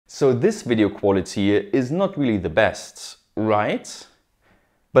So this video quality is not really the best, right?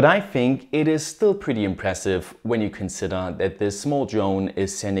 But I think it is still pretty impressive when you consider that this small drone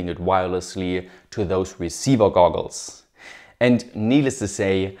is sending it wirelessly to those receiver goggles. And needless to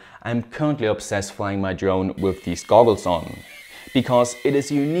say, I'm currently obsessed flying my drone with these goggles on, because it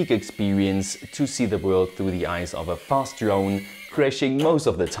is a unique experience to see the world through the eyes of a fast drone crashing most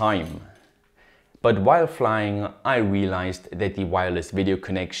of the time. But while flying, I realized that the wireless video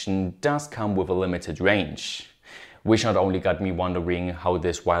connection does come with a limited range, which not only got me wondering how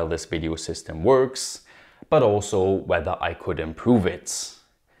this wireless video system works, but also whether I could improve it.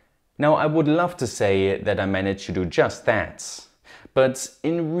 Now, I would love to say that I managed to do just that, but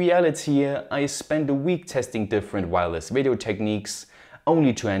in reality, I spent a week testing different wireless video techniques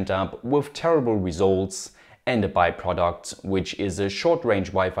only to end up with terrible results and a byproduct, which is a short-range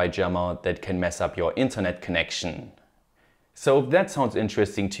Wi-Fi jammer that can mess up your internet connection. So if that sounds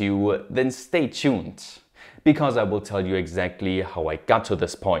interesting to you, then stay tuned, because I will tell you exactly how I got to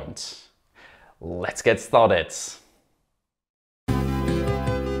this point. Let's get started.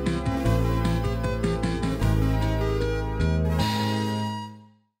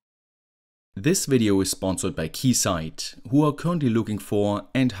 This video is sponsored by Keysight, who are currently looking for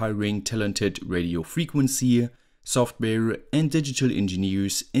and hiring talented radio frequency, software and digital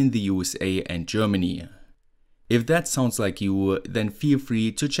engineers in the USA and Germany. If that sounds like you, then feel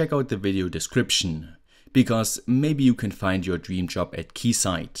free to check out the video description, because maybe you can find your dream job at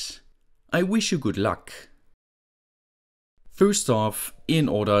Keysight. I wish you good luck. First off, in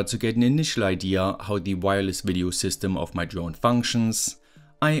order to get an initial idea how the wireless video system of my drone functions,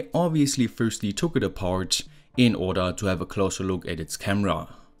 I obviously firstly took it apart in order to have a closer look at its camera.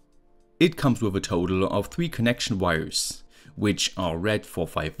 It comes with a total of 3 connection wires, which are red for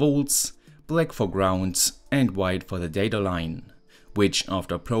 5 volts, black for ground and white for the data line, which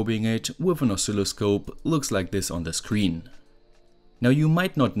after probing it with an oscilloscope looks like this on the screen. Now you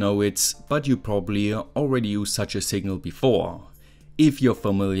might not know it, but you probably already used such a signal before, if you're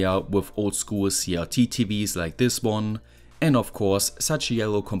familiar with old school CRT TVs like this one, and of course such a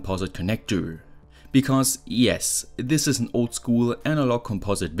yellow composite connector. Because yes, this is an old school analog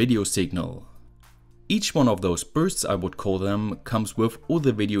composite video signal. Each one of those bursts, I would call them, comes with all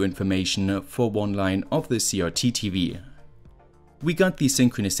the video information for one line of the CRT TV. We got the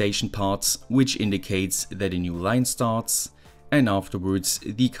synchronization parts, which indicates that a new line starts, and afterwards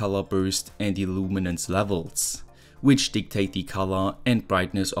the color burst and the luminance levels, which dictate the color and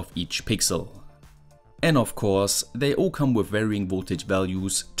brightness of each pixel. And of course, they all come with varying voltage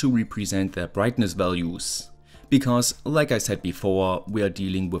values to represent their brightness values, because like I said before, we are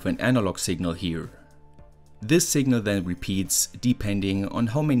dealing with an analog signal here. This signal then repeats depending on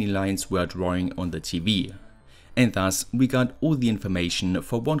how many lines we are drawing on the TV, and thus we got all the information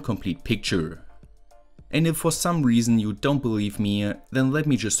for one complete picture. And if for some reason you don't believe me, then let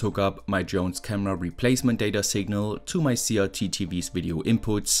me just hook up my drone's camera replacement data signal to my CRT TV's video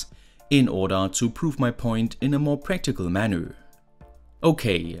inputs, in order to prove my point in a more practical manner.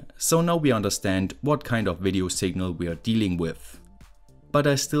 Okay, so now we understand what kind of video signal we are dealing with. But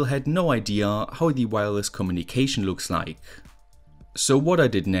I still had no idea how the wireless communication looks like. So what I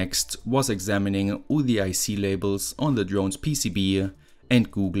did next was examining all the IC labels on the drone's PCB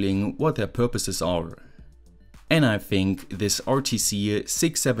and googling what their purposes are. And I think this RTC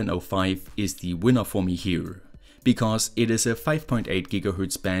 6705 is the winner for me here, because it is a 5.8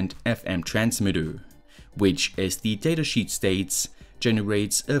 GHz band FM transmitter, which, as the datasheet states,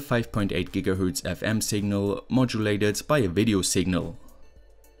 generates a 5.8 GHz FM signal modulated by a video signal.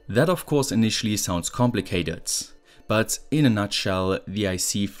 That of course initially sounds complicated, but in a nutshell, the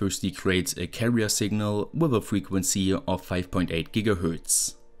IC firstly creates a carrier signal with a frequency of 5.8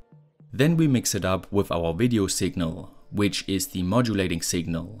 GHz. Then we mix it up with our video signal, which is the modulating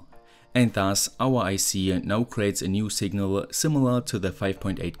signal. And thus our IC now creates a new signal similar to the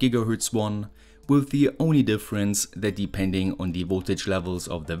 5.8 GHz one, with the only difference that depending on the voltage levels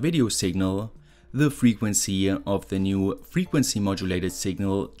of the video signal, the frequency of the new frequency modulated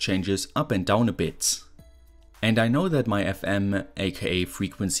signal changes up and down a bit. And I know that my FM, aka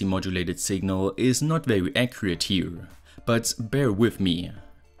frequency modulated signal, is not very accurate here, but bear with me.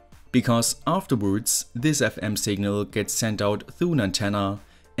 Because afterwards this FM signal gets sent out through an antenna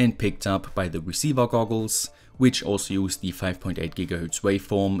and picked up by the receiver goggles, which also use the 5.8 GHz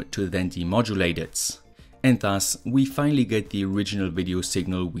waveform to then demodulate it. And thus we finally get the original video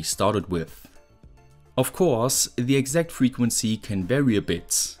signal we started with. Of course, the exact frequency can vary a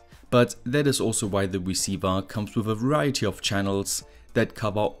bit, but that is also why the receiver comes with a variety of channels that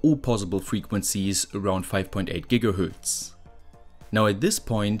cover all possible frequencies around 5.8 GHz. Now at this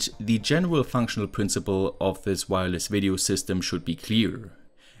point, the general functional principle of this wireless video system should be clear,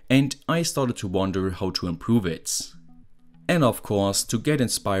 and I started to wonder how to improve it. And of course, to get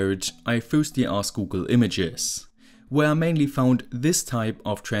inspired, I firstly asked Google Images, where I mainly found this type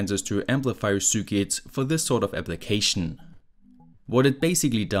of transistor amplifier circuit for this sort of application. What it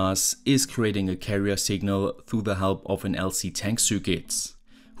basically does is creating a carrier signal through the help of an LC tank circuit,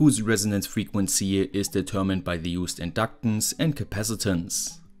 whose resonance frequency is determined by the used inductance and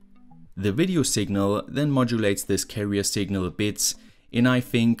capacitance. The video signal then modulates this carrier signal a bit in, I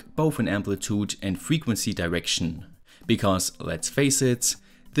think, both an amplitude and frequency direction, because let's face it,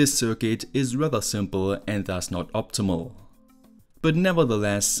 this circuit is rather simple and thus not optimal. But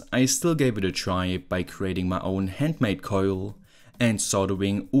nevertheless, I still gave it a try by creating my own handmade coil and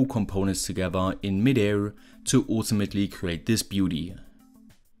soldering all components together in midair to ultimately create this beauty.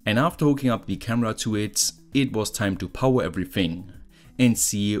 And after hooking up the camera to it, it was time to power everything and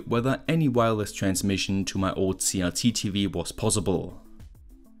see whether any wireless transmission to my old CRT TV was possible.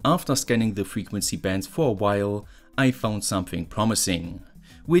 After scanning the frequency bands for a while, I found something promising,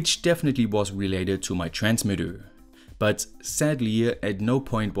 which definitely was related to my transmitter. But sadly, at no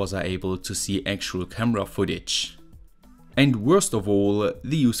point was I able to see actual camera footage. And worst of all,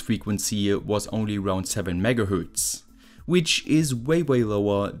 the used frequency was only around 7 MHz. Which is way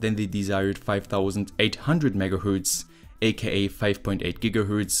lower than the desired 5800 MHz, aka 5.8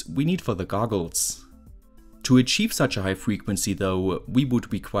 GHz we need for the goggles. To achieve such a high frequency though, we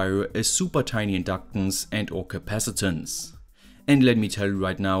would require a super tiny inductance and or capacitance. And let me tell you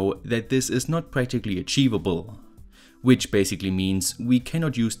right now that this is not practically achievable, which basically means we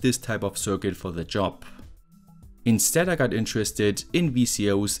cannot use this type of circuit for the job. Instead I got interested in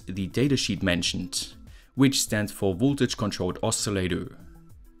VCOs the datasheet mentioned, which stands for voltage controlled oscillator.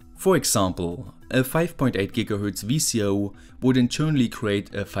 For example, a 5.8 GHz VCO would internally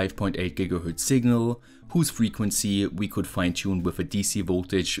create a 5.8 GHz signal whose frequency we could fine-tune with a DC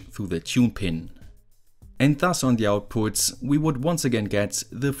voltage through the tune pin. And thus on the outputs we would once again get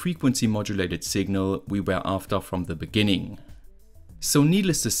the frequency modulated signal we were after from the beginning. So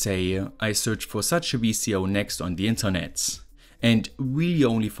needless to say, I searched for such a VCO next on the internet, and really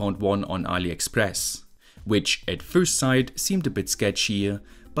only found one on AliExpress, which at first sight seemed a bit sketchy,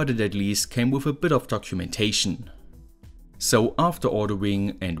 but it at least came with a bit of documentation. So after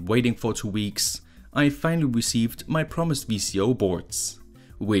ordering and waiting for 2 weeks, I finally received my promised VCO boards,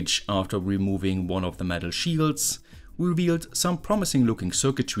 which after removing one of the metal shields, revealed some promising looking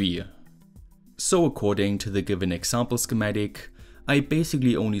circuitry. So according to the given example schematic, I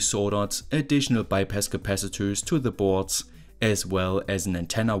basically only soldered additional bypass capacitors to the boards as well as an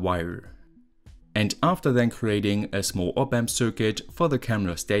antenna wire. And after then creating a small op-amp circuit for the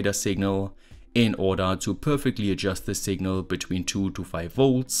camera's data signal in order to perfectly adjust the signal between 2 to 5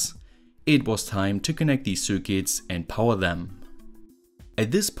 volts, it was time to connect these circuits and power them.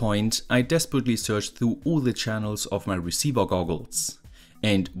 At this point, I desperately searched through all the channels of my receiver goggles,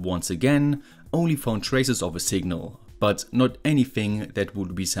 and once again only found traces of a signal, but not anything that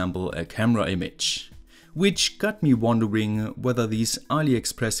would resemble a camera image. Which got me wondering whether these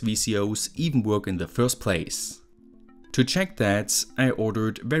AliExpress VCOs even work in the first place. To check that, I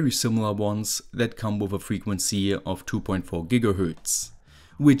ordered very similar ones that come with a frequency of 2.4 GHz,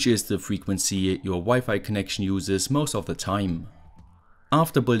 which is the frequency your Wi-Fi connection uses most of the time.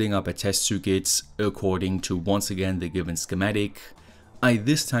 After building up a test circuit according to once again the given schematic, I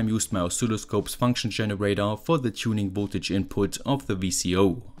this time used my oscilloscope's function generator for the tuning voltage input of the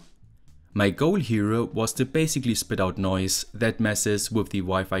VCO. My goal here was to basically spit out noise that messes with the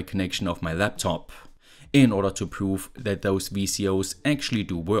Wi-Fi connection of my laptop, in order to prove that those VCOs actually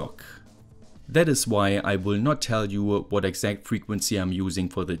do work. That is why I will not tell you what exact frequency I'm using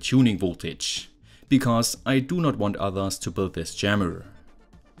for the tuning voltage, because I do not want others to build this jammer.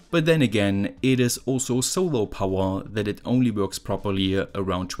 But then again, it is also so low power that it only works properly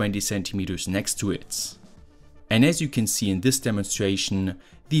around 20 cm next to it. And as you can see in this demonstration,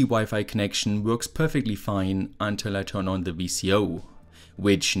 the Wi-Fi connection works perfectly fine until I turn on the VCO,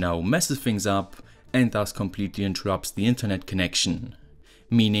 which now messes things up and thus completely interrupts the internet connection,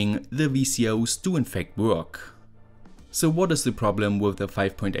 meaning the VCOs do in fact work. So what is the problem with the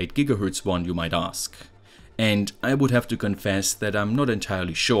 5.8 GHz one, you might ask? And I would have to confess that I'm not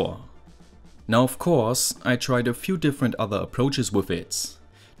entirely sure. Now of course, I tried a few different other approaches with it.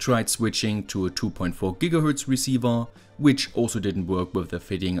 Tried switching to a 2.4 GHz receiver, which also didn't work with the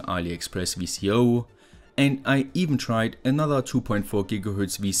fitting AliExpress VCO, and I even tried another 2.4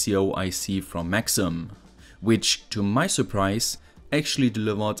 GHz VCO IC from Maxim, which to my surprise actually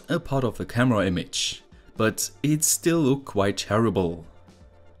delivered a part of the camera image, but it still looked quite terrible.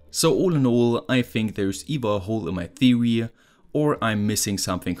 So all in all, I think there's either a hole in my theory or I'm missing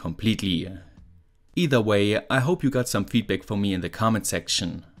something completely. Either way, I hope you got some feedback from me in the comment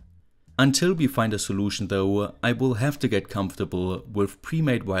section. Until we find a solution though, I will have to get comfortable with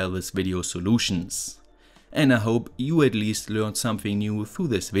pre-made wireless video solutions. And I hope you at least learned something new through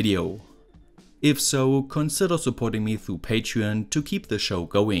this video. If so, consider supporting me through Patreon to keep the show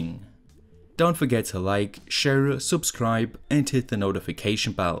going. Don't forget to like, share, subscribe and hit the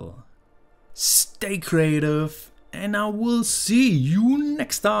notification bell. Stay creative, and I will see you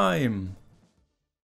next time!